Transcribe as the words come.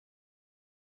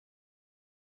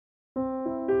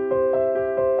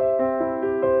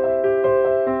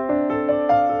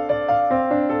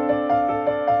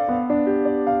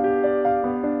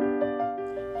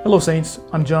Hello Saints,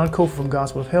 I'm JR Cofer from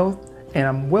Gospel of Health, and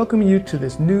I'm welcoming you to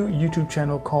this new YouTube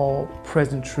channel called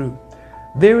Present Truth.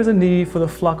 There is a need for the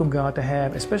flock of God to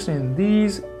have, especially in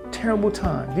these terrible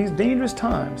times, these dangerous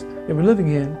times that we're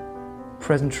living in,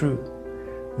 present truth.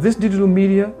 This digital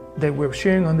media that we're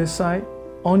sharing on this site,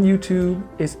 on YouTube,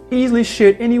 is easily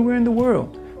shared anywhere in the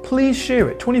world. Please share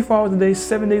it 24 hours a day,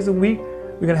 7 days a week.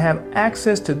 We're going to have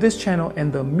access to this channel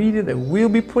and the media that we'll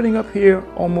be putting up here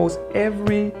almost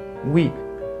every week.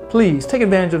 Please take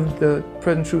advantage of the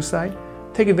Present Truth site,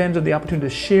 take advantage of the opportunity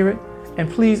to share it, and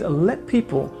please let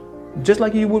people, just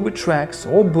like you would with tracts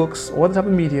or books or other type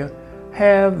of media,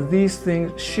 have these things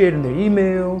shared in their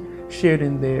email, shared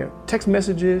in their text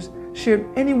messages, shared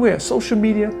anywhere, social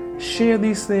media. Share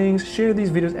these things, share these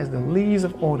videos as the leaves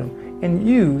of autumn, and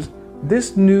use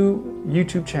this new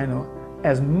YouTube channel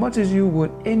as much as you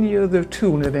would any other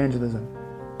tool in evangelism.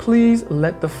 Please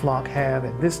let the flock have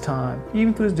at this time,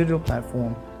 even through this digital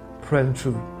platform, present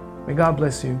truth. May God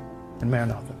bless you, and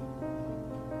Maranatha.